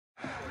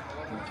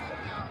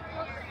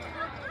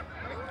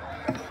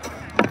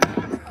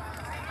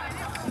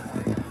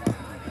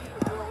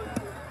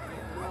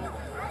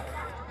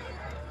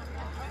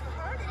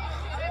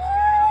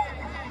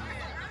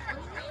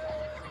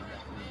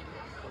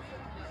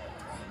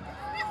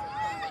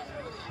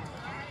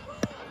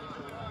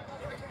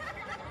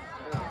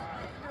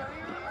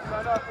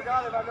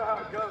if I know how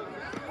it goes.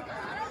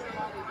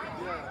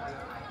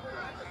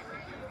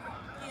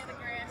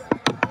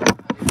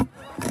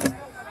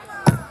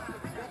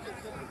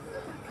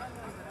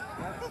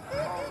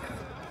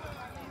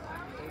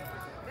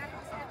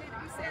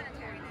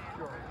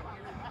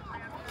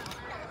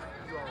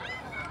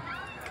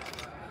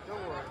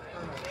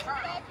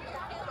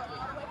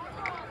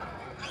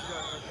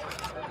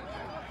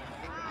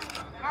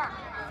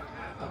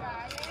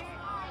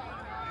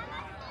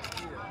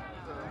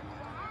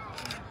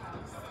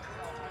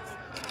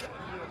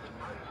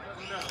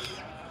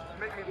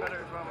 Make me better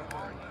as well.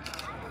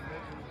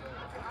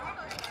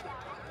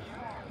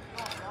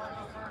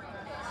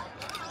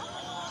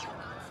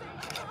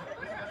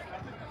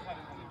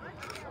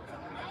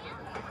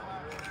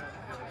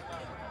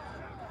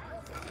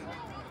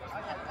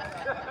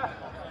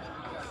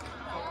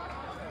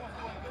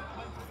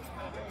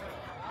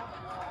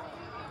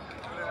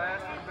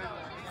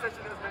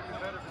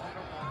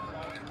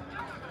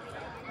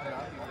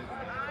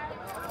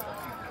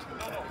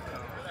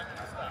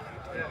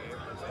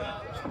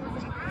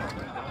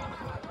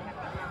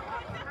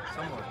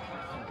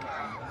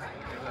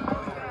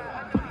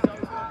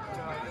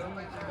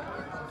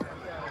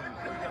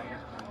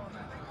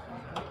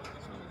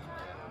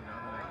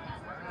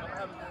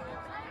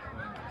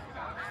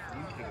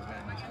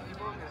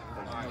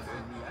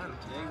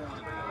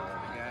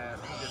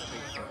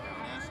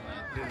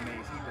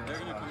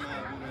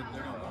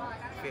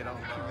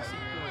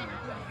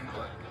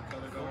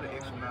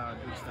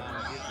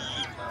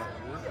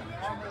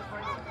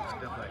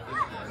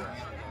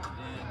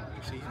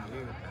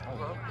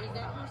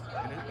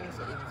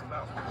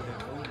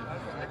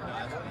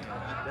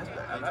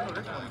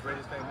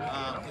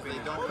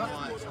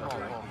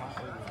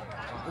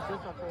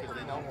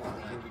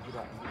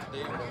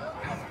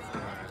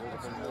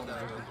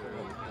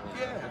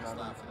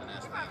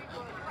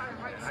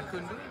 I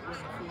couldn't do it.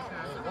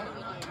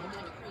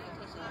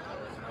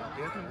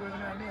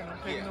 I'm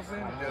taking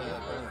advantage of it.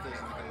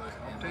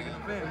 I'm taking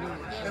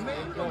advantage. And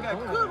man, you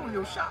got good on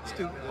your shots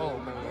too. Oh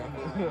man.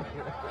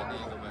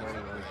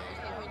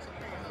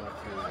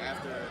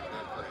 After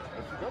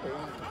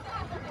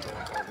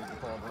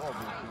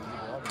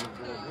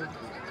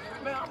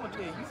man, I'm gonna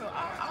tell you, I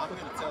was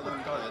gonna tell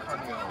them to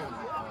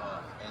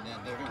and then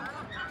they're gonna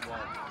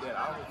that I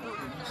was when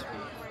you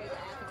speak.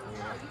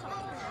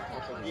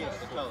 Yeah,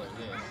 the color,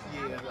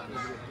 yeah,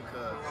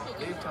 because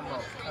they talking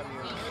about coming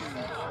in the shoes.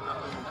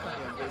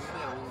 They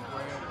said it was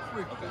brand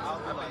free. I've been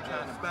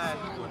trying to buy it,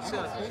 he wouldn't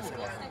sell it.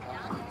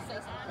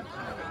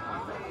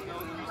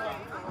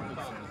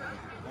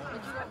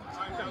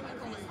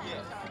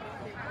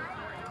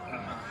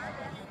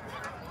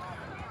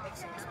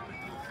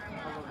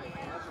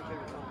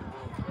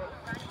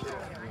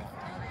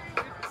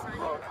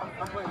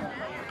 I'm playing.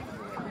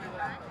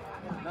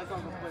 That's not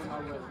gonna play my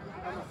way.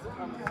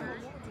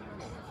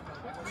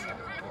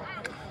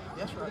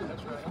 That's right,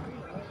 that's right.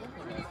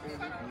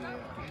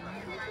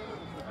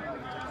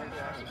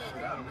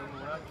 I remember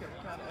when I kept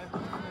kind of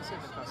asking, I said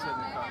if I said in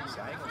the car, he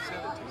said, I ain't gonna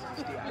sell it to you.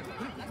 Stay out of you.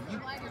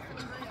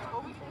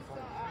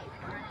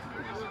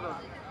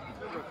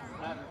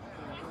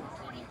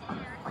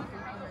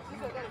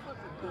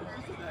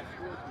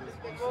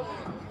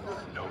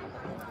 No.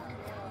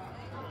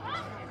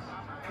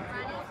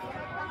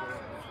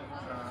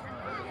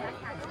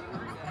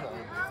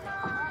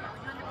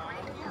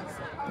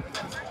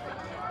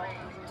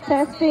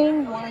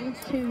 Testing, 1,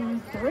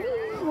 2, 3,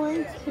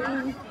 1,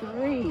 2,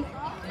 3.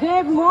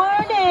 Good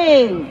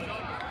morning.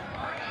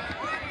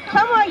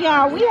 Come on,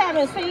 y'all. We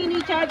haven't seen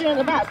each other in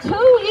about 2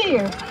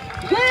 years.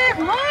 Good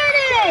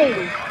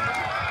morning.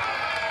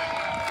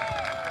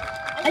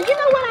 And you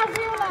know what I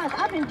realized?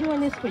 I've been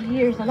doing this for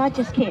years, and I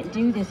just can't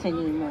do this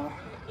anymore.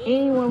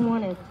 Anyone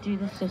want to do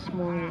this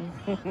morning?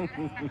 April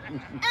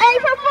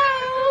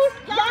Fools!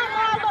 Y'all know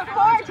I look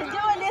forward to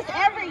doing this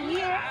every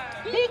year.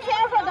 Be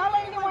careful, don't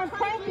let anyone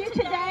prank you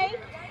today.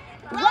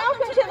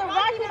 Welcome to the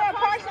Rocky Mount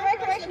Parks and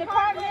Recreation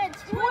Department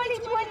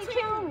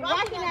 2022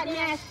 Rocky Mount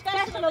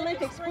Special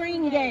Olympic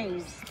Spring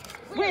Games.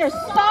 We're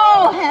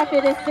so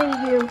happy to see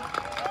you.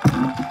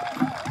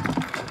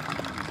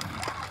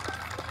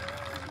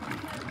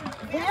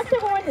 We ask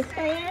everyone to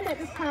stand at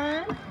this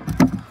time.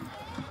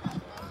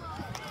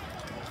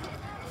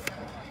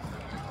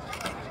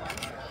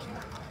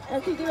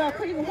 As we do our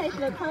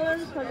presentation of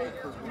colors for the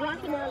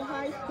Rocky Mountain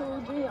High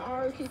School Junior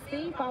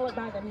ROTC, followed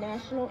by the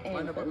national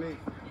anthem.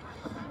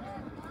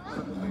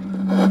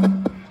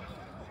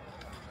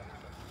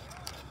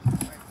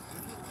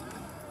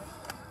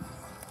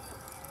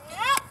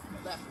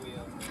 Left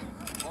wheel.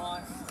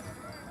 On.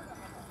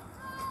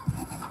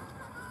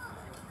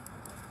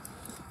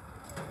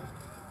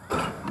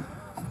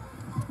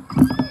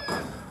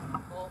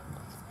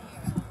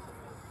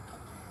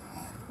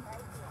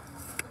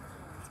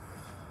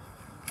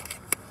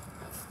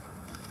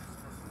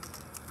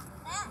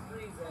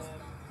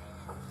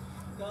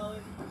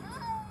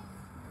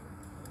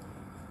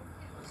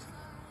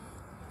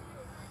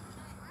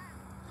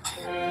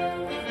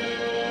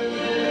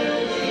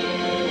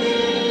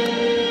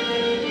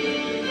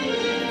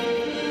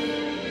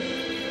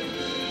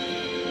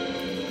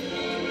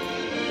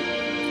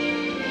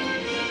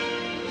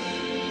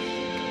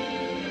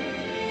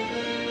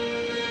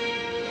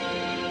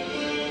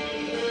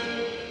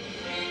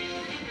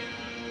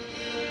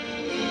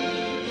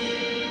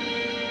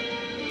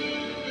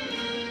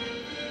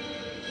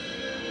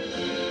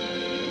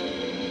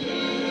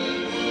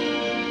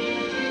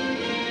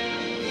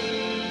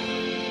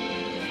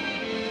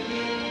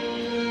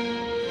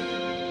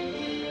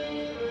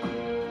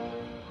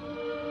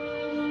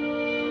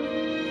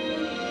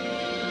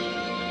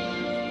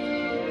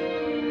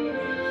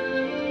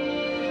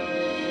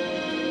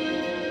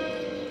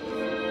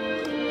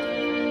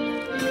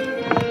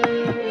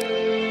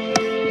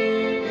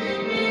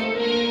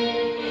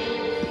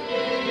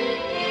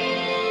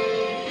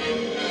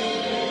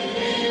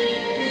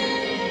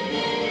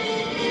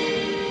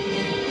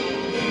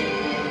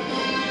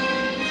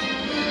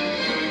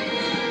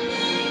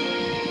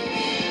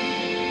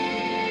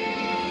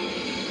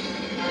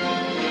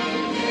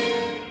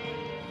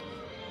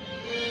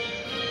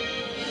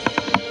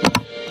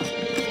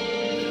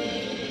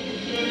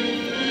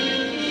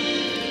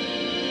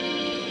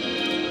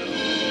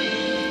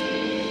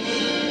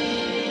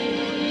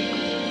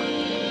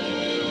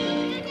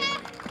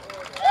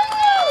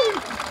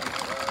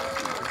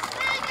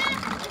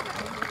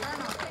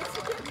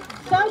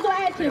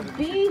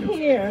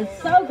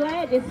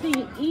 to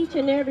see each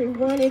and every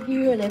one of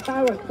you, and if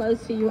I were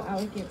close to you, I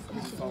would give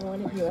each and every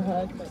one of you a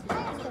hug. But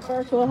it's a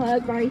virtual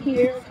hug right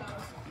here.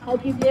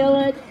 Hope you feel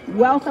it.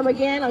 Welcome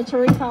again. I'm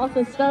Therese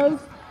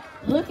Halston-Stokes.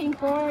 Looking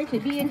forward to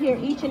being here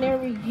each and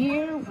every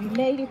year. We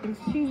made it through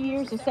 2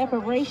 years of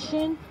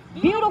separation.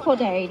 Beautiful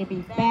day to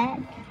be back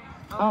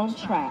on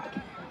track.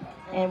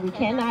 And we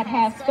cannot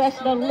have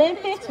Special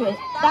Olympics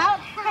without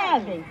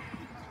having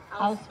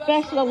a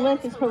Special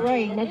Olympics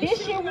parade. Now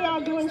this year we are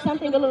doing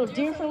something a little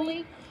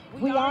differently.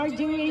 We are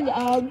doing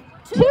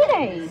 2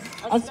 days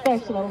of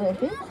Special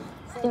Olympics.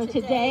 So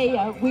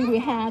today we will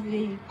have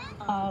the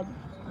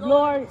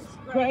Lord's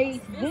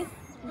Grace this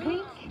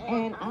week,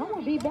 and I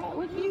will be back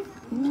with you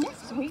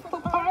next week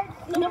for part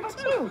number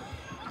 2.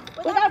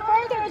 Without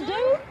further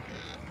ado,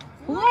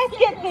 let's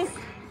get this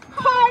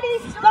party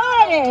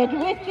started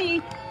with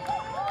the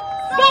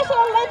Special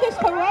Olympics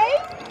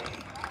parade.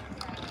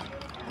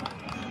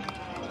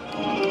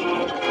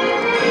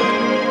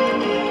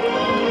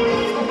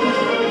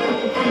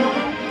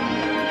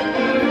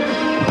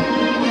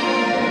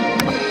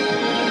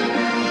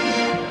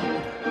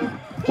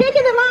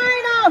 Kicking the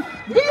line off,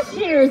 this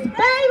year's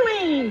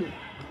Bailey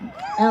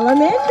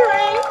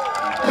Elementary.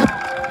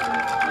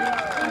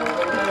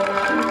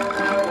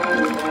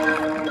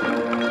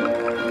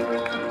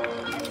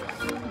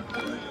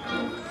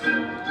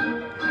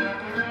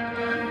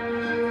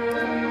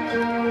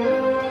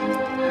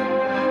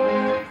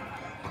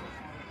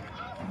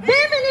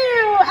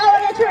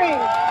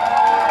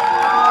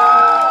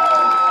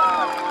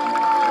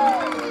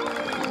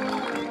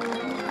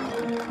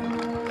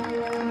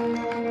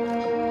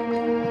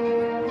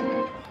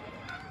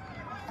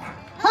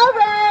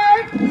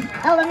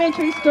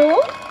 Elementary School.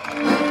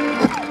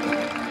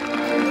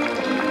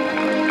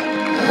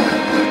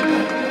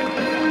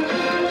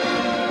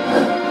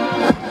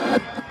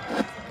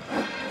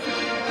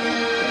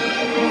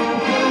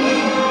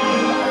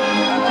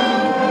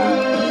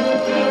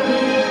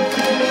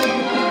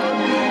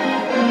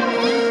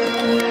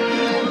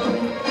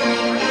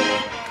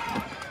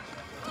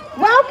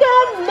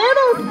 Welcome,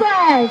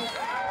 Middlesex.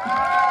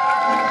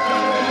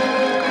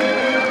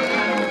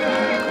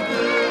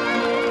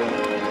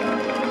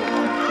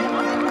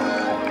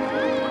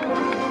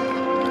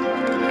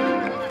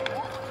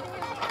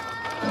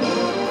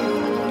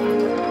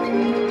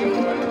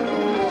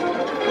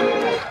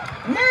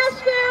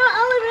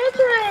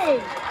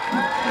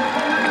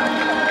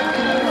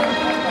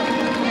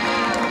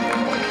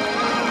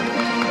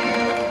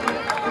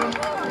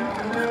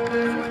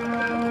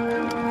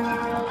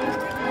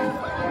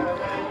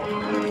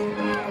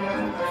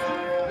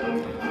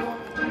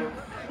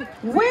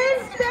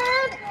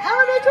 Winston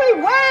Elementary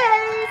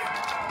Way.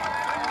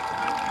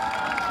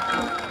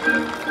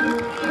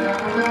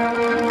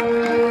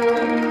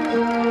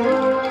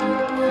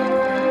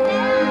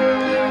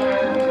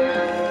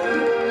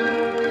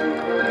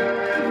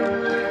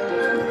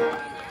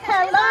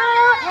 Hello,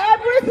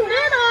 Everett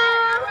Middle.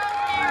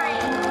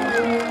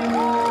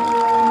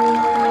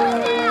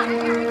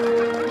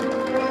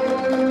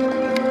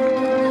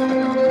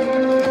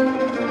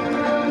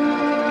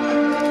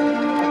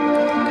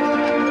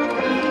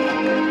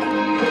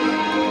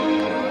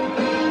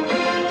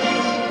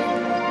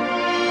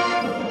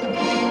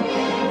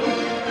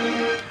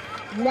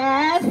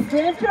 Nash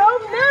Central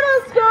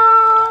Middle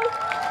School.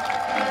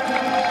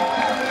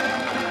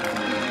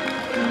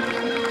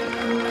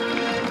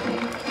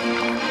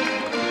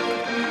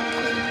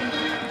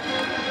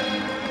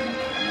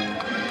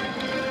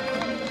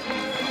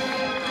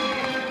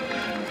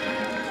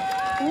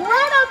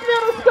 Roanoke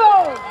Middle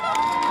School.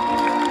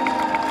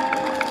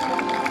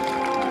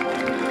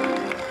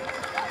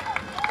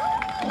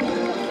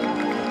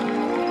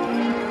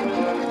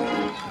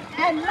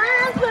 And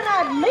last but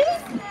not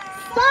least,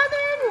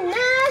 Southern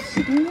Nash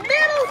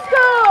Middle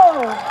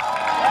School.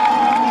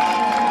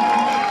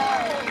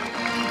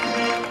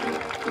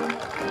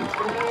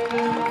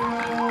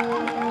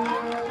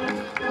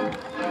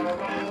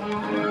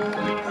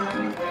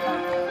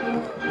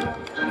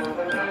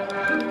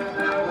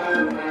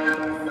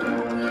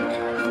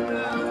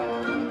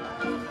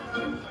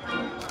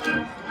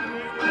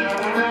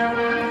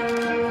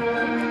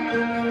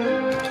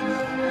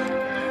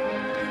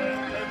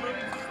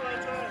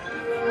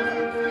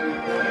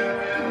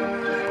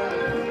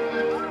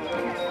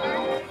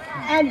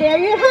 And there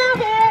you have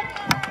it.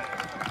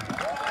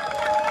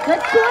 The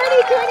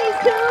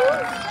 2022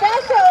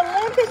 Special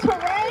Olympics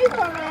Parade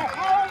for our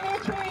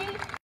elementary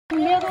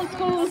middle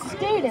school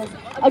students.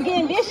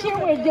 Again, this year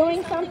we're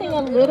doing something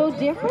a little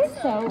different.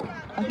 So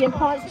again,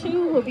 part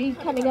 2 will be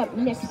coming up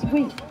next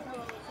week.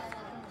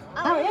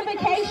 Our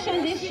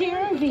invocation this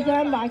year will be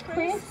done by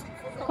Chris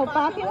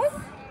Kopopoulos.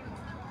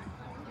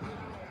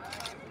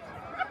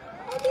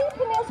 Do you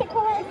pronounce it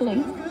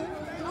correctly?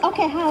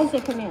 Okay, how is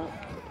it pronounced?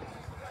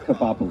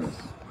 Kopopoulos.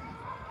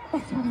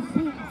 That's what I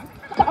said.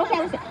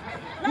 Okay,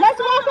 let's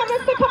welcome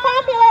Mr.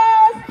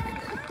 Kopopoulos.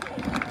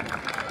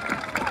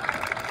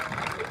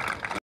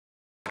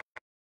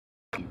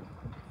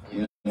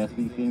 Yes,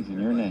 these things in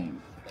your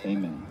name.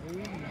 Amen.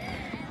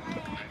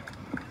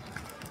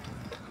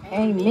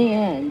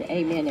 Amen,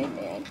 amen,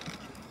 amen.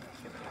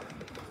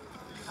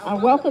 Our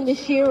welcome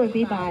this year will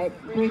be by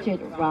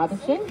Bridget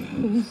Robinson,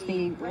 who's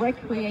the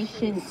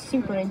Recreation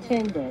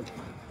Superintendent.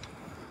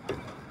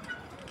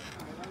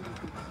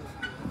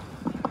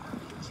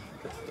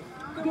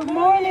 Good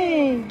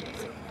morning.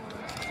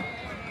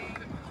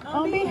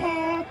 On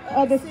behalf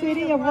of the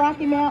City of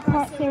Rocky Mount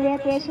Parks and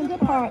Recreation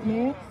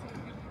Department,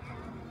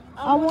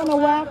 I want to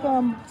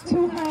welcome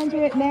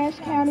 200 Nash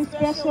County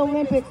Special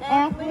Olympics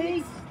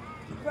athletes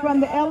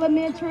from the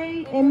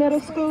elementary and middle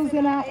schools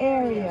in our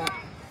area.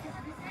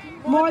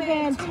 More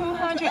than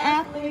 200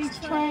 athletes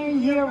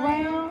train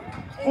year-round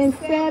in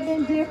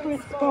 7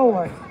 different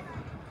sports.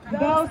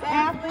 Those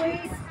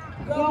athletes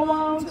go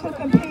on to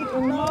compete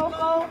in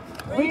local,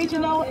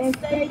 regional, and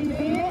state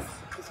events.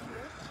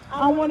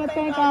 I want to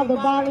thank all the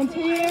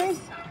volunteers,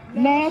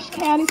 Nash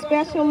County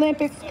Special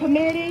Olympics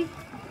Committee,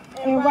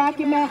 and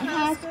Rocky Mount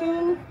High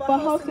School for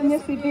hosting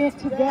this event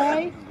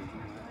today.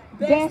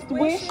 Best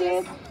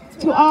wishes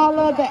to all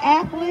of the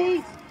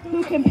athletes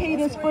who compete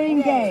in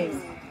spring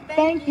games.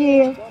 Thank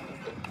you.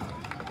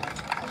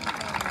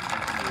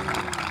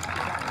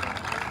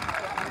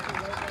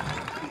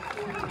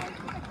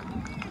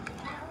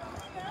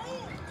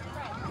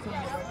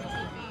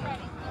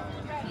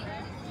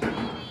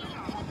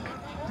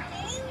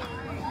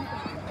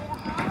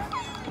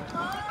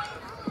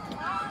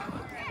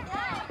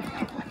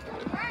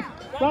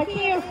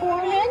 Rakia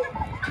Foreman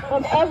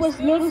from Edwards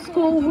Middle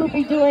School will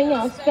be doing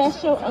a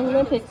Special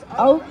Olympics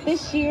oath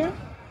this year.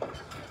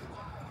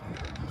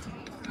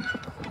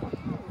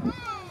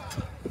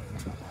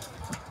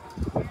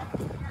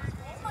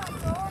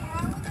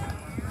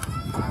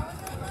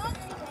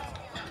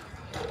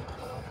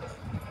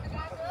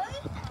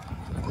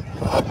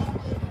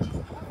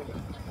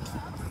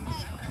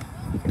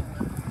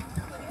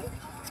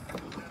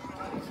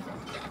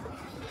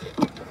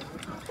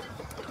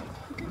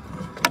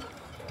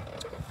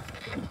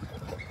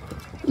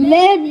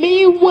 Let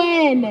me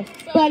win,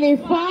 but if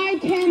I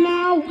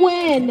cannot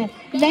win,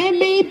 let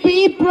me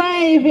be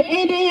brave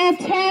in the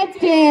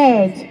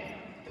attempted.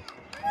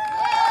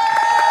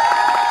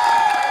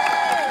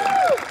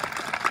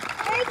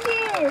 Thank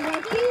you,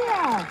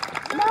 Rakia.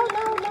 No,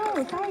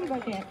 sorry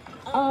about that.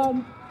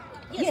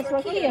 Yes,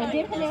 Rakia,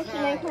 did pronounce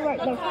your name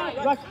correct. No,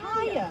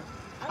 Rakia.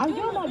 I'm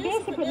doing my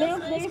best to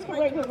pronounce names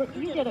correct.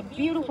 You did a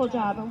beautiful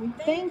job, and we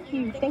thank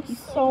you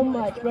so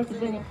much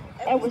representing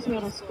Edwards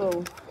Middle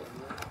School.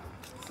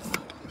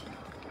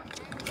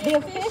 The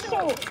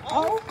official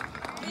oath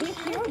this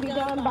year will be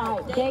done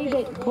by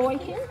David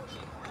Boykin,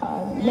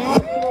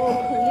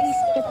 National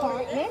Police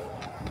Department.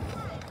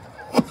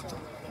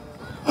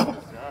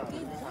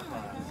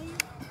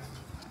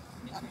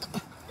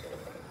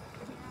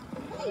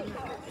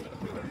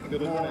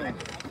 Good morning.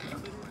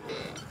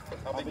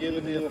 I'll be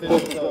giving the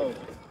official oath.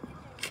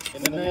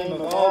 In the name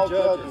of all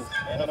judges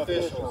and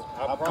officials,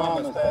 I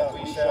promise that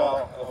we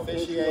shall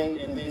officiate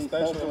in these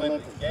Special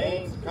Olympic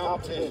Games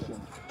competitions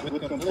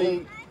with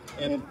complete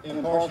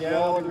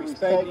impartiality,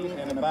 respecting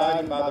and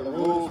abiding by the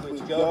rules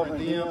which govern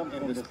them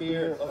in the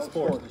spirit of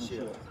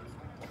sportsmanship.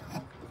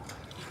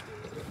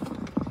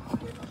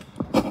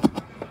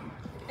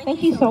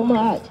 Thank you so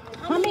much.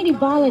 How many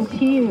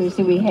volunteers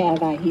do we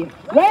have out here?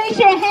 Raise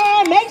your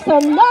hand, make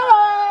some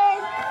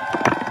noise.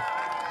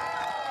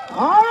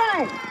 All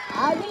right,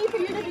 I need for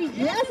you to be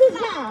just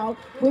as loud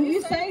when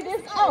you say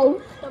this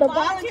oath. The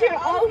volunteer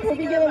oath will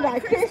be given by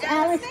Chris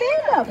Allen.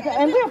 Stand up,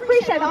 and we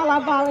appreciate all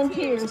our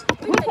volunteers.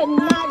 We could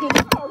not do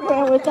this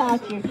program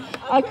without you.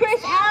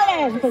 Chris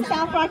Allen from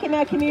South Rocky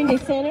Mount Community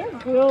Center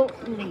will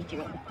lead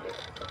you.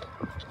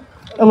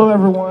 Hello,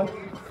 everyone.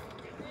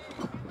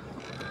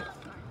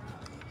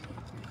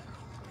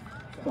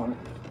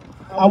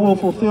 I will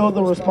fulfill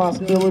the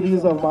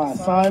responsibilities of my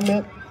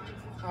assignment.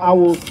 I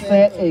will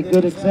set a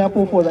good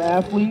example for the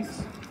athletes.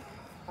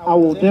 I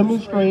will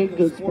demonstrate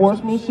good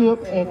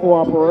sportsmanship and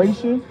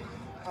cooperation.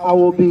 I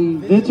will be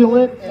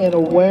vigilant and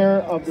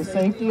aware of the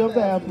safety of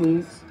the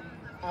athletes.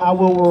 I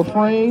will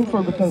refrain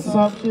from the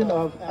consumption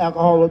of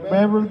alcoholic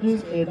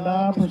beverages and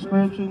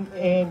non-prescription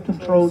and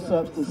controlled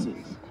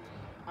substances.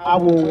 I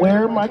will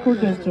wear my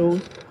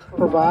credentials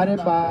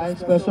provided by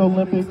Special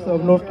Olympics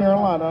of North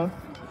Carolina.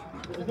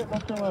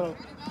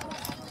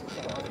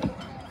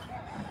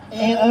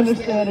 And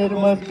understand that it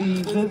must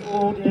be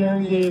visible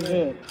during the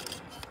event.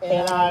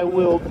 And I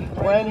will be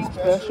granting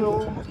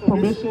special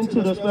permission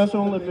to the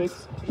Special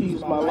Olympics to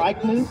use my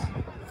likeness,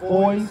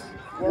 voice,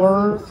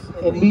 words,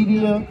 and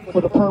media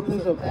for the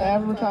purpose of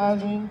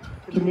advertising,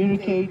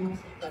 communicating,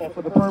 and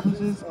for the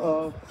purposes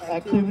of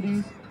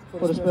activities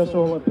for the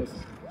Special Olympics.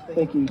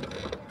 Thank you.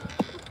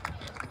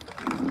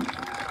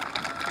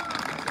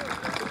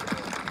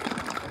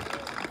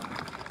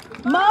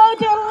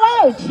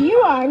 Mojo Loach, you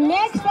are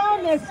next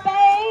on the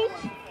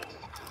stage.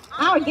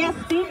 Our guest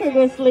speaker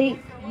this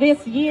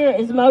year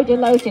is Mojo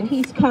Loach, and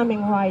he's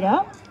coming right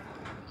up.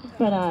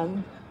 But I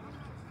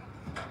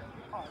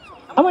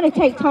want to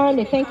take time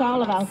to thank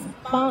all of our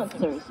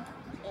sponsors,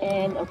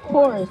 and of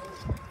course,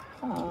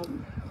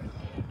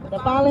 the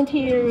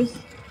volunteers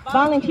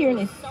Volunteering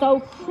is so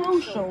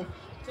crucial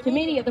to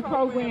many of the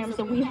programs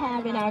that we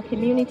have in our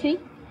community.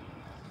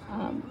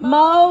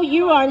 Mo,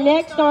 you are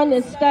next on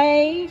the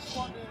stage.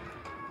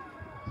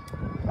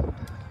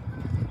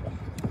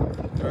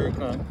 There you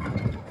come.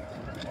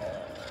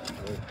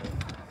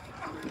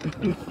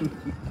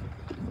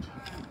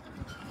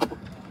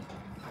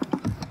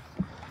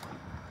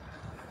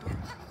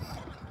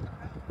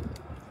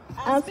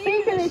 Our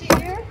speaker this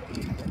year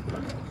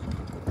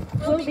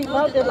will be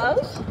Mo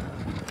Deloche.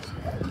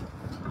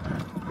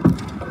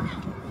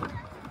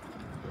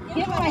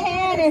 Give him a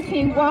hand as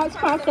he walks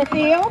across the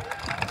field.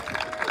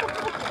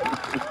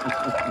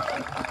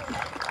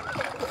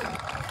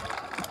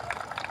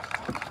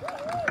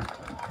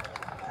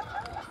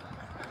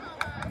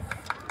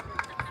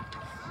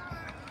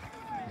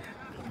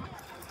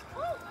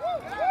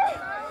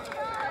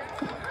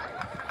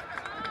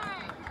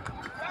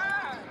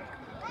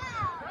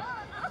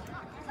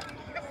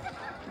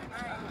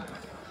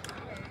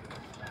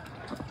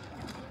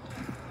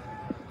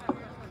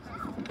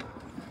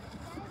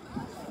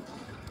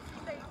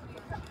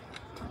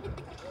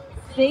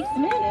 6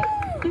 minutes.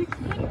 6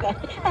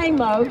 minutes. Hey,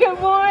 Mo. Good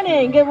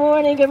morning. Good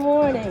morning. Good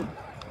morning.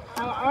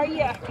 How are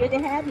you? Good to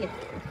have you.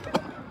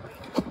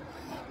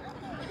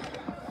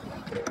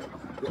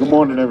 Good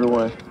morning,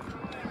 everyone.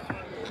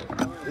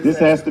 This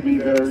has to be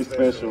very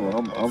special.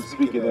 I'm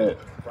speaking at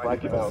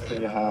Rocky Mount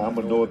Senior High. I'm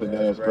a Northern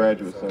Nash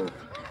graduate, so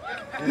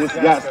this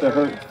got to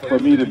hurt for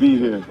me to be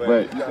here.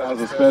 But you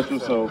guys are special,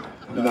 so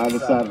I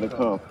decided to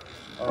come.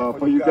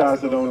 For you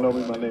guys that don't know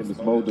me, my name is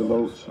Mo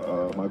Deloche.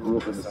 I grew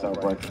up in the South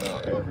Rocky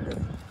Mount area.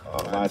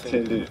 I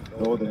attended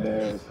Northern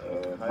Nash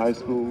High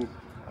School.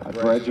 I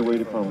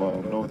graduated from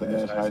Northern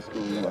Nash High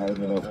School. I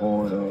ended up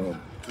going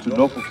to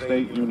Norfolk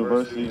State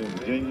University in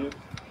Virginia.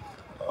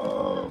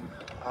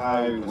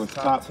 I was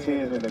top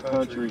 10 in the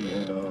country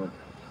in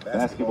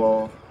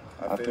basketball.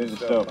 I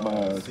finished up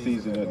my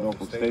season at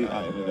Norfolk State.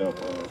 I ended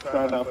up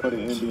trying out for the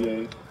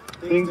NBA.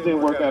 Things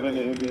didn't work out in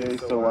the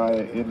NBA, so I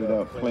ended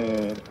up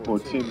playing for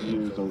 10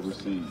 years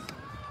overseas.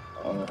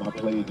 I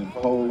played in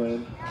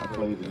Poland, I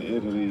played in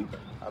Italy,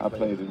 I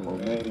played in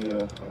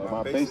Romania.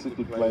 I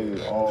basically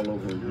played all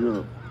over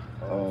Europe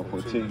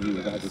for 10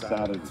 years. I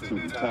decided to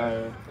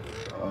retire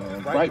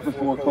right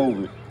before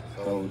COVID.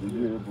 So the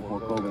year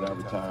before COVID, I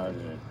retired,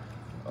 and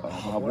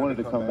I wanted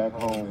to come back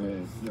home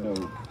and,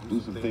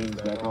 do some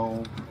things back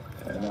home.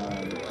 And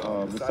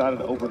I decided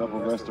to open up a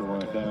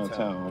restaurant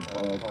downtown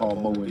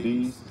called Mo and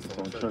D's. It's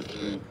on Church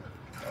Street.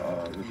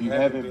 If you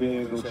haven't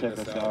been, go check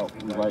us out.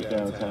 We're right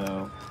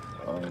downtown,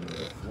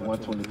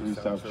 123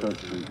 South Church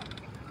Street.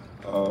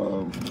 A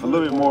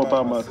little bit more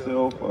about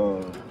myself.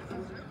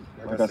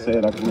 Like I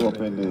said, I grew up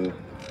in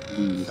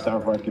the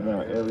South Rocky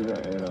Mount area,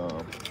 and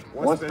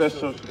one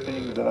special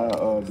thing that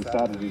I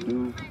decided to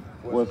do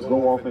was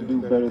go off and do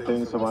better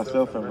things for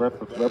myself and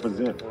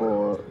represent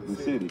for the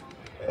city.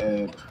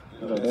 And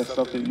that's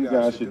something you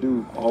guys should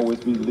do. Always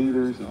be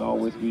leaders and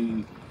always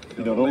be,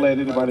 don't let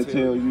anybody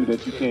tell you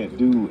that you can't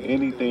do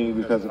anything,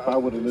 because if I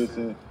would have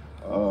listened,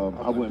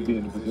 I wouldn't be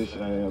in the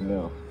position I am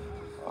now.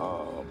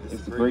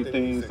 It's the great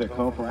things that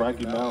come from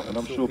Rocky Mount, and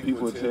I'm sure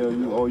people will tell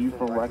you, oh, you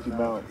from Rocky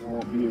Mount, you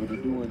won't be able to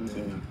do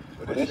anything.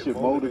 But that should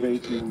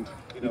motivate you,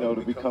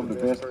 to become the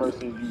best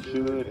person you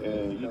should,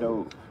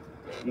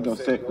 and,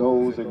 set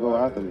goals and go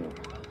after them.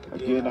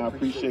 Again, I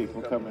appreciate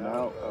for coming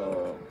out.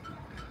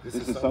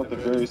 This is something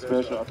very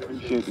special. I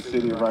appreciate the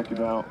city of Rocky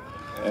Mount,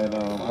 and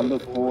I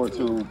look forward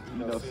to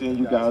seeing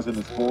you guys in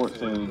the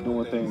sports and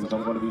doing things.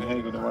 I'm going to be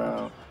hanging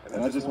around,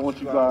 and I just want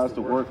you guys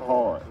to work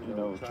hard.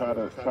 Try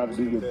to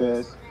do your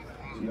best,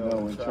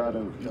 and try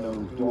to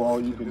do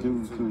all you can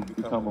do to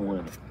become a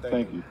winner.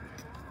 Thank you.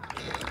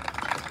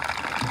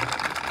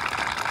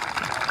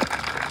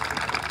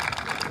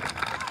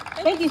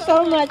 Thank you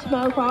so much,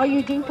 Mo, for all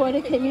you do for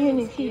the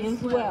community as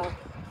well.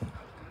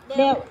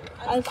 Now,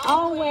 as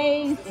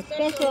always, the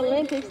Special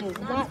Olympics is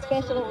not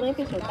Special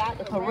Olympics without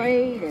the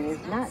parade, and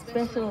it's not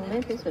Special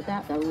Olympics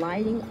without the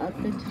lighting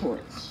of the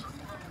torch.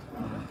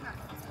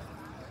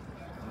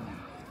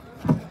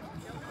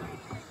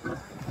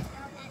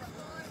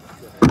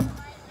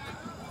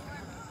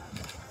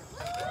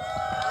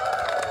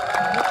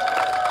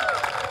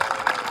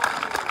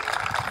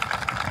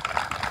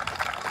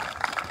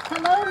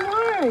 Hello,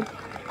 Mark.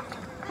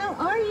 How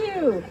are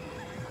you?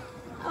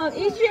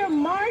 Each year,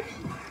 Mark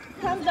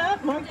comes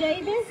up, Mark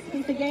Davis.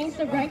 He's the games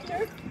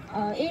director.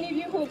 Any of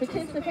you who are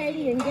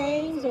participating in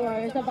games or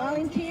as a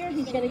volunteer,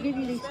 he's going to give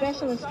you these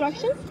special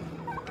instructions.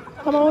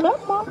 Come on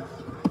up, Mark.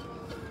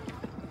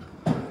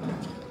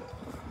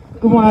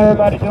 Good morning,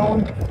 everybody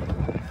doing?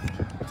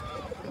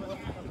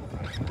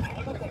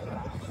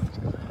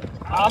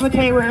 I'm going to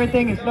tell you where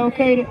everything is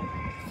located.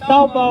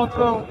 Softball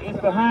throw is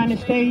behind the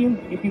stadium.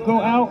 If you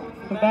go out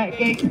the back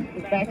gate,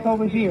 it's back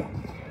over here.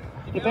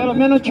 The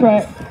developmental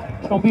track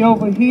is going to be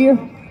over here.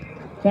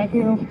 Back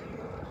here.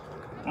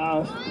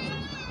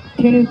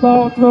 Tennis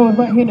ball throw is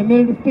right here in the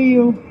middle of the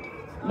field.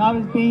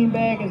 Novice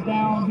beanbag is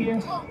down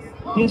here.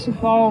 Discus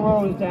ball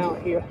roll is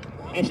down here.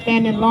 And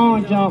standing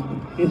long jump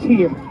is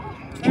here.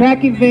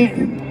 track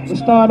events will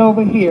start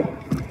over here.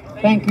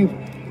 Thank you.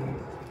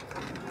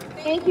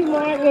 Thank you,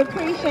 Mark. We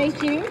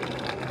appreciate you.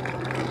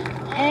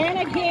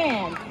 And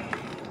again,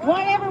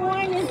 want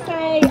everyone to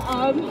say,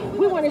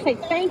 we want to say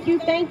thank you,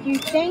 thank you,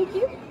 thank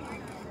you.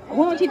 We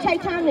want you to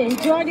take time to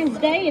enjoy this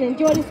day and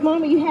enjoy this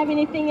moment. You have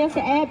anything else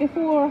to add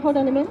before? Hold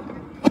on a minute.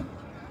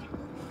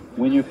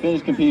 When you're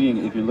finished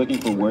competing, if you're looking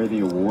for where the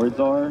awards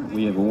are,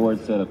 we have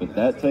awards set up at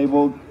that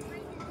table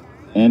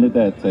and at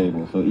that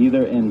table. So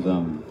either end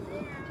zone.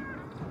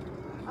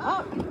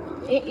 Oh,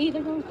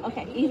 either zone?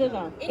 Okay, either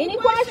zone. Any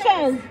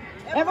questions?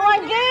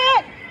 Everyone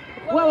good?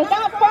 Well,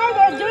 without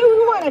further ado,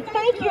 we want to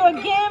thank you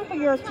again for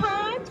your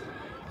time.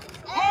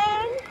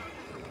 And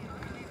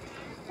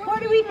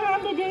what do we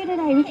come to do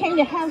today? We came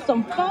to have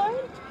some fun.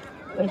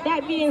 With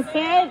that being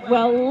said,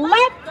 well,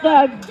 let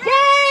the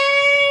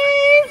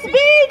games begin!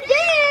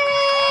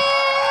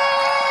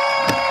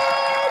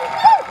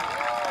 Woo!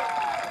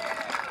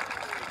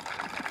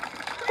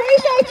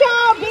 Appreciate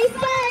y'all. Be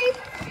safe.